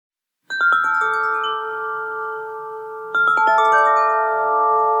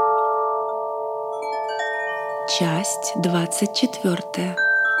Часть 24.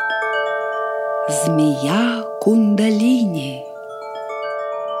 Змея Кундалини.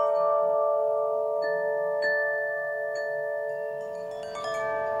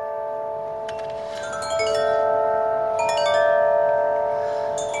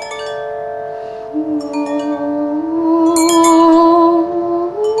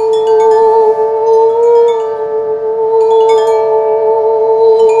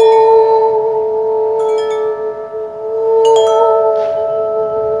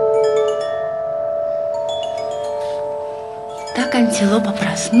 Так антилопа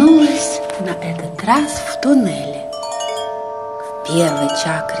проснулась на этот раз в туннеле, в первой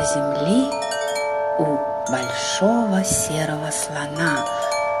чакре земли у большого серого слона,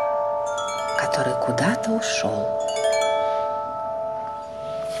 который куда-то ушел.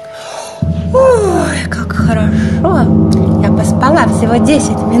 Ой, как хорошо! Я поспала всего 10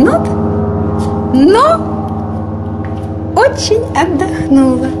 минут, но очень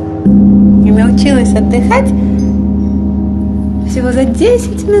отдохнула и научилась отдыхать всего за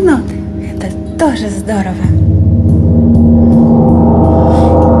 10 минут. Это тоже здорово.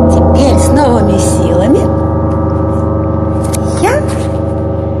 Теперь с новыми силами я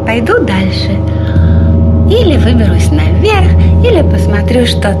пойду дальше. Или выберусь наверх, или посмотрю,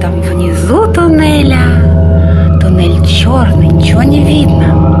 что там внизу туннеля. Туннель черный, ничего не видно.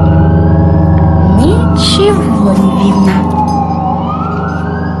 Ничего не видно.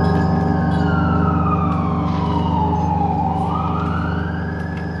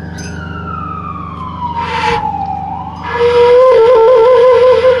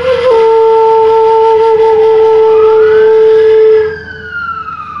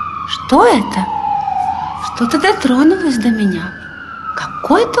 Что это? Что-то дотронулось до меня.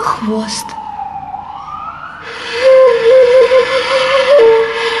 Какой-то хвост.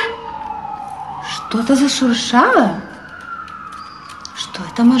 Что-то зашуршало. Что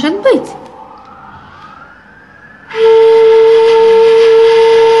это может быть?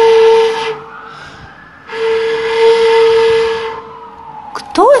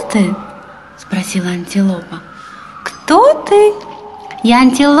 Кто ты? Спросила антилопа. Кто ты? Я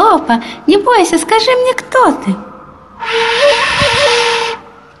антилопа. Не бойся, скажи мне, кто ты?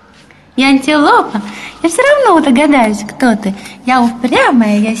 Я антилопа. Я все равно догадаюсь, кто ты. Я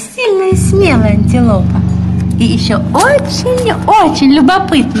упрямая, я сильная и смелая антилопа. И еще очень-очень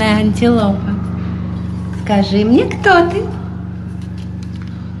любопытная антилопа. Скажи мне, кто ты?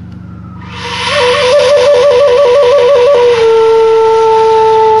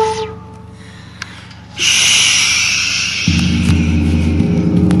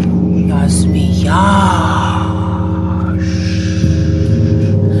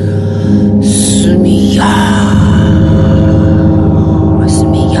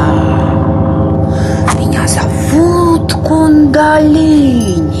 Меня зовут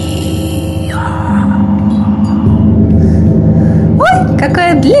Кундалини. Ой,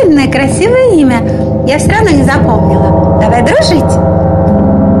 какое длинное, красивое имя. Я все равно не запомнила. Давай дружить.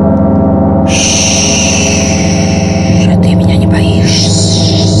 А ты меня не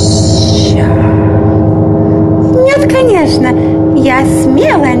боишься? Нет, конечно. Я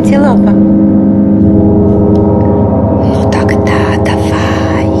смелая антилопа.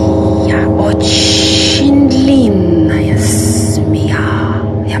 Очень длинная змея.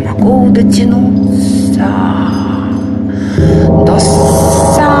 Я могу дотянуться до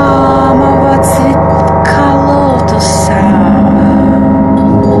самого цветка лотоса.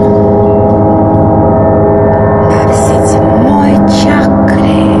 На седьмой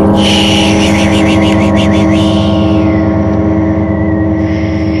чакре.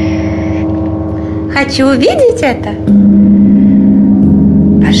 Хочу увидеть это.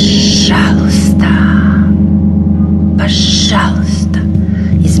 Пожалуйста.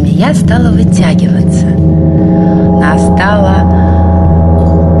 И змея стала вытягиваться. Она стала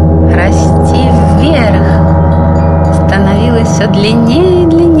расти вверх. Становилась все длиннее и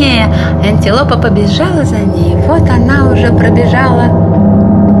длиннее. Антилопа побежала за ней. Вот она уже пробежала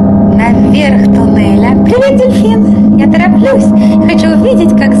наверх туннеля. Привет, дельфин! Я тороплюсь. Хочу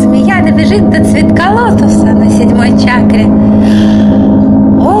увидеть, как змея добежит до цветка лотоса на седьмой чакре.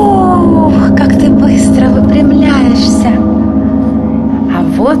 Ох, как ты быстро выпрямляешься. А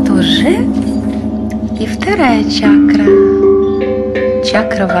вот уже и вторая чакра.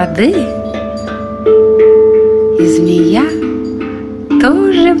 Чакра воды. И змея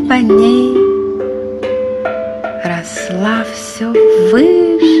тоже по ней росла все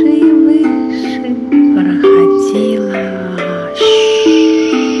выше и выше. Проходила.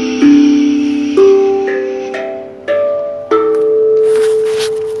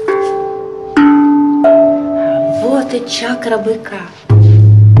 чакра быка.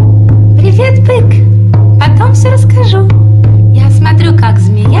 Привет, бык! Потом все расскажу. Я смотрю, как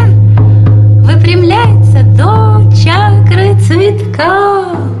змея выпрямляется до чакры цветка.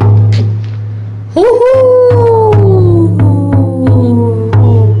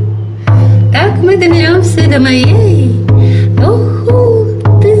 Так мы доберемся до моей. Уху,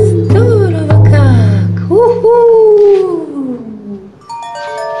 ты здорово как. Уху.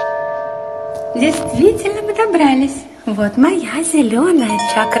 Действительно мы добрались. Вот моя зеленая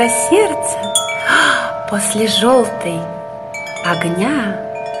чакра сердца. После желтой огня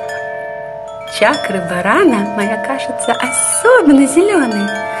чакры барана моя кажется особенно зеленой.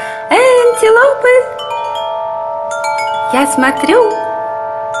 Антилопы! Я смотрю,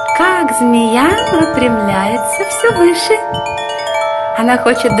 как змея выпрямляется все выше. Она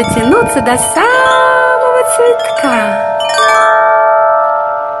хочет дотянуться до самого цветка.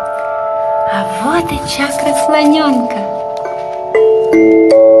 А вот и чакра слоненка.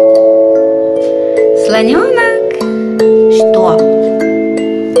 Слоненок. Что?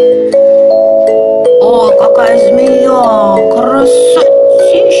 О, какая змея!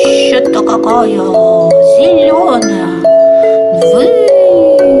 Красотища-то какая! Зеленая!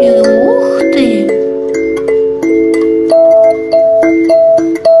 Ух ты!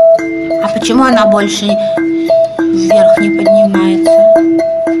 А почему она больше вверх не поднимается?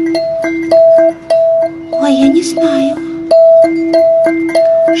 Ой, я не знаю.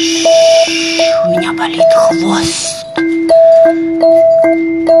 У меня болит хвост.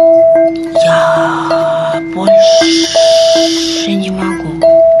 Я больше не могу.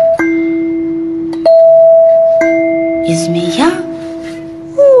 И змея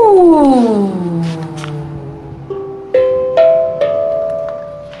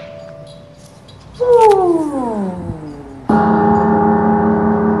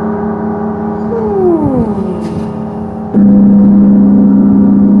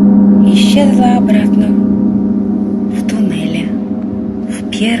исчезла обратно в туннеле, в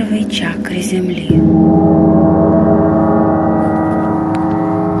первой чакре земли.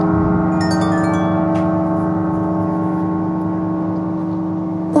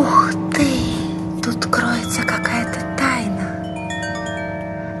 Ух ты! Тут кроется какая-то тайна.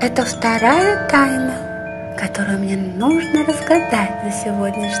 Это вторая тайна, которую мне нужно разгадать за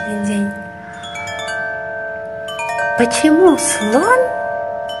сегодняшний день. Почему слон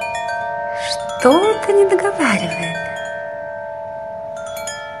что-то не договаривает?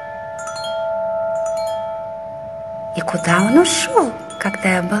 И куда он ушел, когда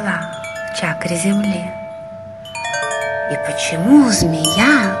я была в чакре земли? И почему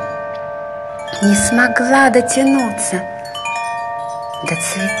змея не смогла дотянуться до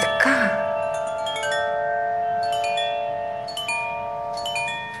цветка?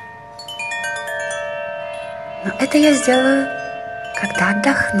 Но это я сделаю, когда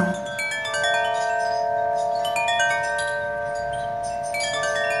отдохну.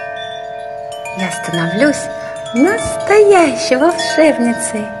 Я становлюсь настоящей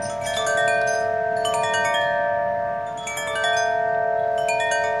волшебницей.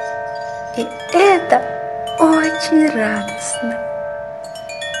 И это очень радостно.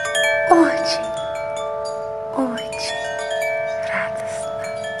 Очень, очень радостно.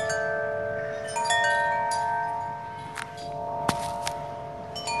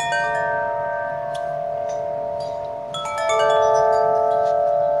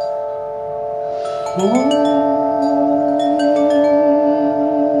 О,